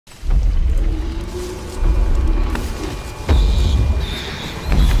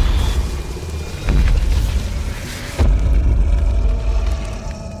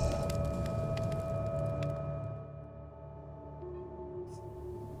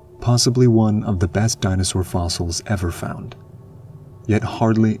possibly one of the best dinosaur fossils ever found. Yet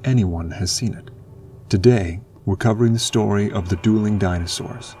hardly anyone has seen it. Today, we're covering the story of the dueling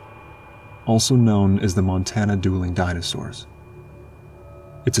dinosaurs, also known as the Montana Duelling Dinosaurs.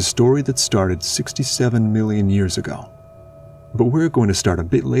 It's a story that started 67 million years ago, but we're going to start a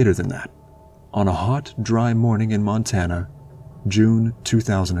bit later than that, on a hot, dry morning in Montana, June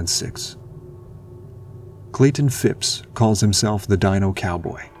 2006. Clayton Phipps calls himself the Dino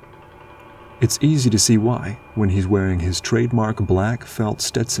Cowboy. It's easy to see why when he's wearing his trademark black felt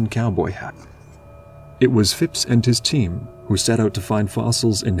Stetson cowboy hat. It was Phipps and his team who set out to find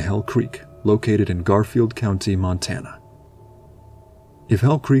fossils in Hell Creek, located in Garfield County, Montana. If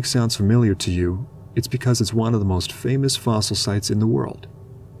Hell Creek sounds familiar to you, it's because it's one of the most famous fossil sites in the world.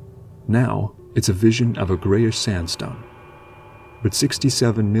 Now, it's a vision of a grayish sandstone. But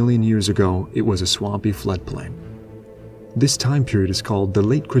 67 million years ago, it was a swampy floodplain. This time period is called the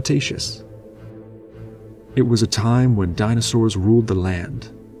Late Cretaceous. It was a time when dinosaurs ruled the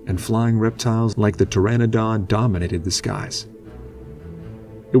land, and flying reptiles like the pteranodon dominated the skies.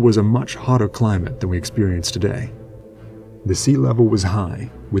 It was a much hotter climate than we experience today. The sea level was high,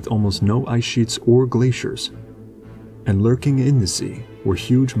 with almost no ice sheets or glaciers, and lurking in the sea were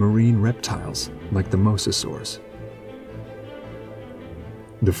huge marine reptiles like the mosasaurs.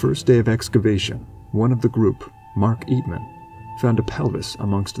 The first day of excavation, one of the group, Mark Eatman, found a pelvis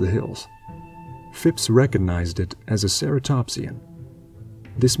amongst the hills. Phipps recognized it as a ceratopsian.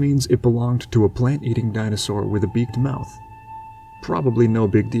 This means it belonged to a plant-eating dinosaur with a beaked mouth. Probably no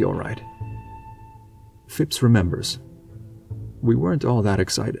big deal, right? Phipps remembers, "We weren't all that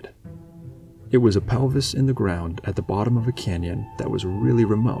excited. It was a pelvis in the ground at the bottom of a canyon that was really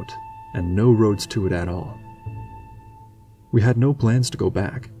remote and no roads to it at all. We had no plans to go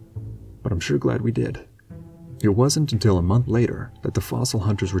back, but I'm sure glad we did." It wasn't until a month later that the fossil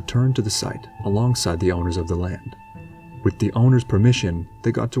hunters returned to the site alongside the owners of the land. With the owners' permission,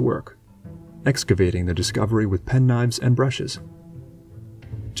 they got to work, excavating the discovery with penknives and brushes.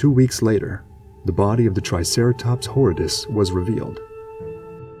 2 weeks later, the body of the Triceratops Horridus was revealed.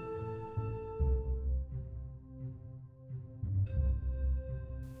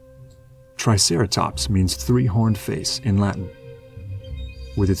 Triceratops means three-horned face in Latin.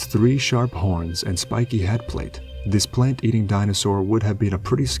 With its 3 sharp horns and spiky headplate, this plant-eating dinosaur would have been a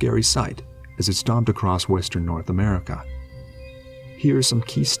pretty scary sight as it stomped across western North America. Here are some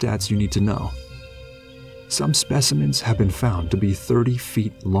key stats you need to know. Some specimens have been found to be 30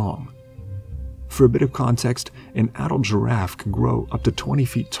 feet long. For a bit of context, an adult giraffe can grow up to 20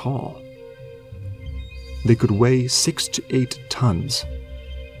 feet tall. They could weigh 6 to 8 tons.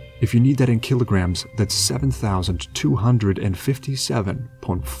 If you need that in kilograms, that's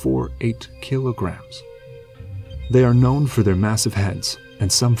 7,257.48 kilograms. They are known for their massive heads,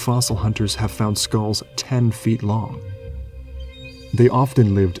 and some fossil hunters have found skulls 10 feet long. They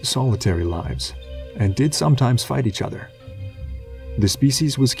often lived solitary lives, and did sometimes fight each other. The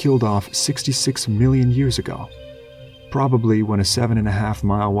species was killed off 66 million years ago, probably when a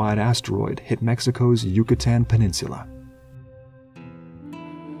 7.5-mile wide asteroid hit Mexico's Yucatan Peninsula.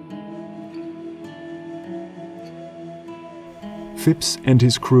 Phipps and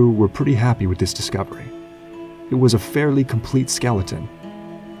his crew were pretty happy with this discovery. It was a fairly complete skeleton.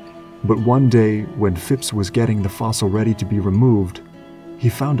 But one day, when Phipps was getting the fossil ready to be removed, he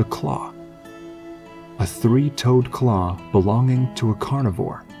found a claw. A 3-toed claw belonging to a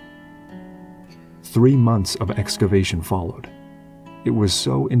carnivore. 3 months of excavation followed. It was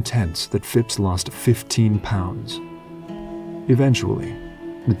so intense that Phipps lost 15 pounds. Eventually,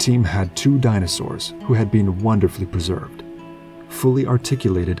 the team had 2 dinosaurs who had been wonderfully preserved, fully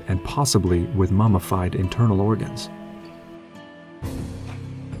articulated and possibly with mummified internal organs.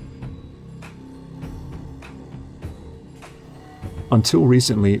 Until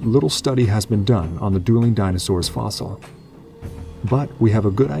recently, little study has been done on the dueling dinosaurs fossil. But we have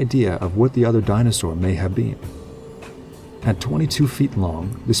a good idea of what the other dinosaur may have been. At 22 feet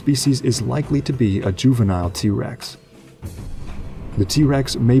long, the species is likely to be a juvenile T-Rex. The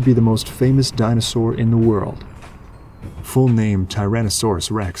T-Rex may be the most famous dinosaur in the world. Full name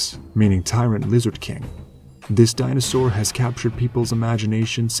Tyrannosaurus rex, meaning Tyrant Lizard King. This dinosaur has captured people's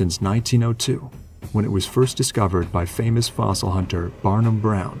imagination since 1902. When it was first discovered by famous fossil hunter Barnum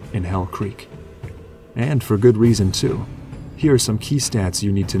Brown in Hell Creek. And for good reason too. Here are some key stats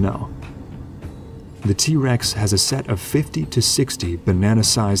you need to know. The T-Rex has a set of 50 to 60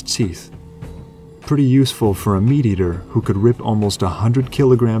 banana-sized teeth. Pretty useful for a meat-eater who could rip almost 100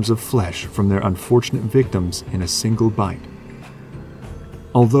 kilograms of flesh from their unfortunate victims in a single bite.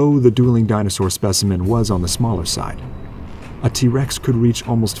 Although the dueling dinosaur specimen was on the smaller side, A T-Rex could reach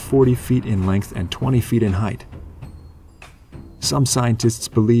almost 40 feet in length and 20 feet in height. Some scientists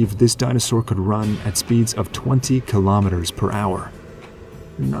believe this dinosaur could run at speeds of 20 kilometers per hour.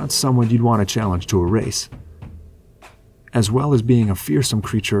 Not someone you'd want to challenge to a race. As well as being a fearsome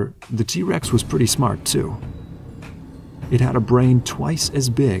creature, the T-Rex was pretty smart too. It had a brain twice as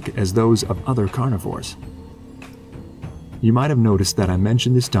big as those of other carnivores. You might have noticed that I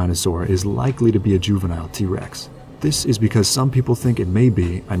mentioned this dinosaur is likely to be a juvenile T-Rex. This is because some people think it may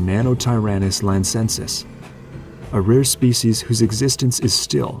be a Nanotyrannus lancensis, a rare species whose existence is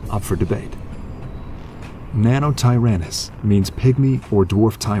still up for debate. Nanotyrannus means pygmy or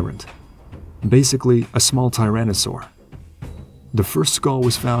dwarf tyrant, basically a small tyrannosaur. The first skull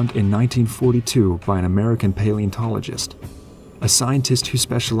was found in 1942 by an American paleontologist, a scientist who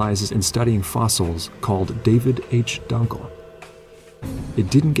specializes in studying fossils called David H. Dunkel. It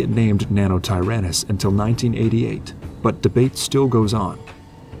didn't get named Nanotyrannus until 1988, but debate still goes on.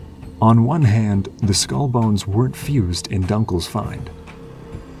 On one hand, the skull bones weren't fused in Dunkel's find,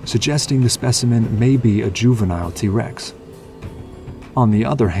 suggesting the specimen may be a juvenile T-Rex. On the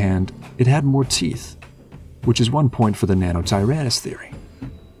other hand, it had more teeth, which is one point for the Nanotyrannus theory.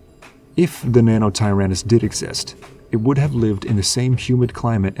 If the Nanotyrannus did exist, it would have lived in the same humid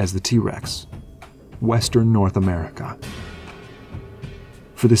climate as the T-Rex, Western North America.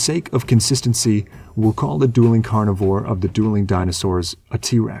 For the sake of consistency, we'll call the dueling carnivore of the dueling dinosaurs a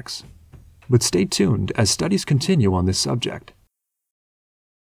T-Rex. But stay tuned as studies continue on this subject.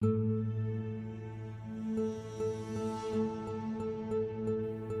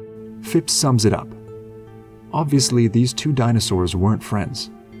 Phipps sums it up. Obviously, these two dinosaurs weren't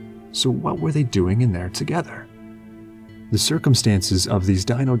friends. So what were they doing in there together? The circumstances of these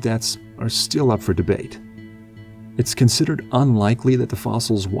dino deaths are still up for debate. It's considered unlikely that the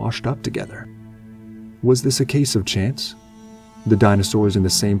fossils washed up together. Was this a case of chance? The dinosaurs in the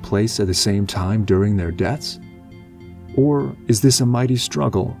same place at the same time during their deaths? Or is this a mighty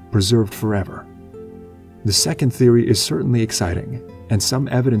struggle preserved forever? The second theory is certainly exciting, and some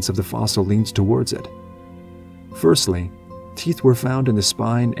evidence of the fossil leans towards it. Firstly, teeth were found in the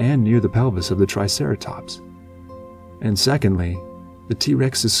spine and near the pelvis of the Triceratops. And secondly, the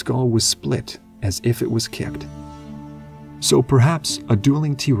T-Rex's skull was split as if it was kicked. So perhaps a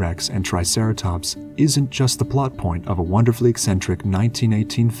dueling T-Rex and Triceratops isn't just the plot point of a wonderfully eccentric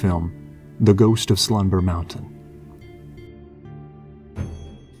 1918 film, The Ghost of Slumber Mountain.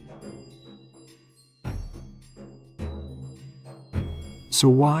 So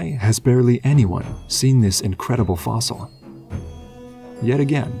why has barely anyone seen this incredible fossil? Yet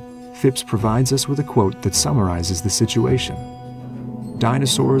again, Phipps provides us with a quote that summarizes the situation.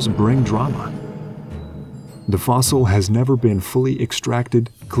 Dinosaurs bring drama. The fossil has never been fully extracted,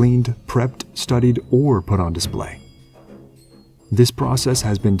 cleaned, prepped, studied, or put on display. This process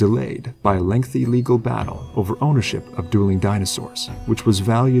has been delayed by a lengthy legal battle over ownership of dueling dinosaurs, which was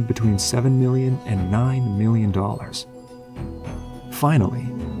valued between $7 million and $9 million. Finally,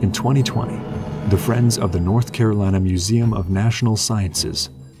 in 2020, the Friends of the North Carolina Museum of National Sciences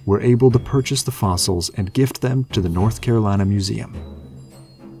were able to purchase the fossils and gift them to the North Carolina Museum.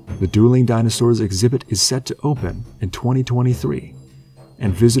 The Dueling Dinosaurs exhibit is set to open in 2023,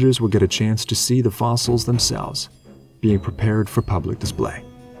 and visitors will get a chance to see the fossils themselves, being prepared for public display.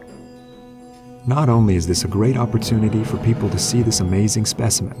 Not only is this a great opportunity for people to see this amazing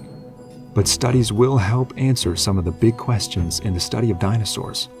specimen, but studies will help answer some of the big questions in the study of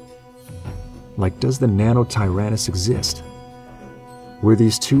dinosaurs. Like, does the Nanotyrannus exist? Were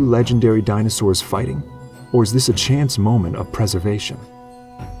these two legendary dinosaurs fighting, or is this a chance moment of preservation?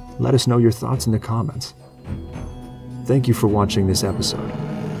 Let us know your thoughts in the comments. Thank you for watching this episode,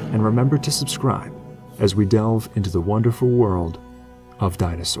 and remember to subscribe as we delve into the wonderful world of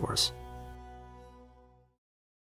dinosaurs.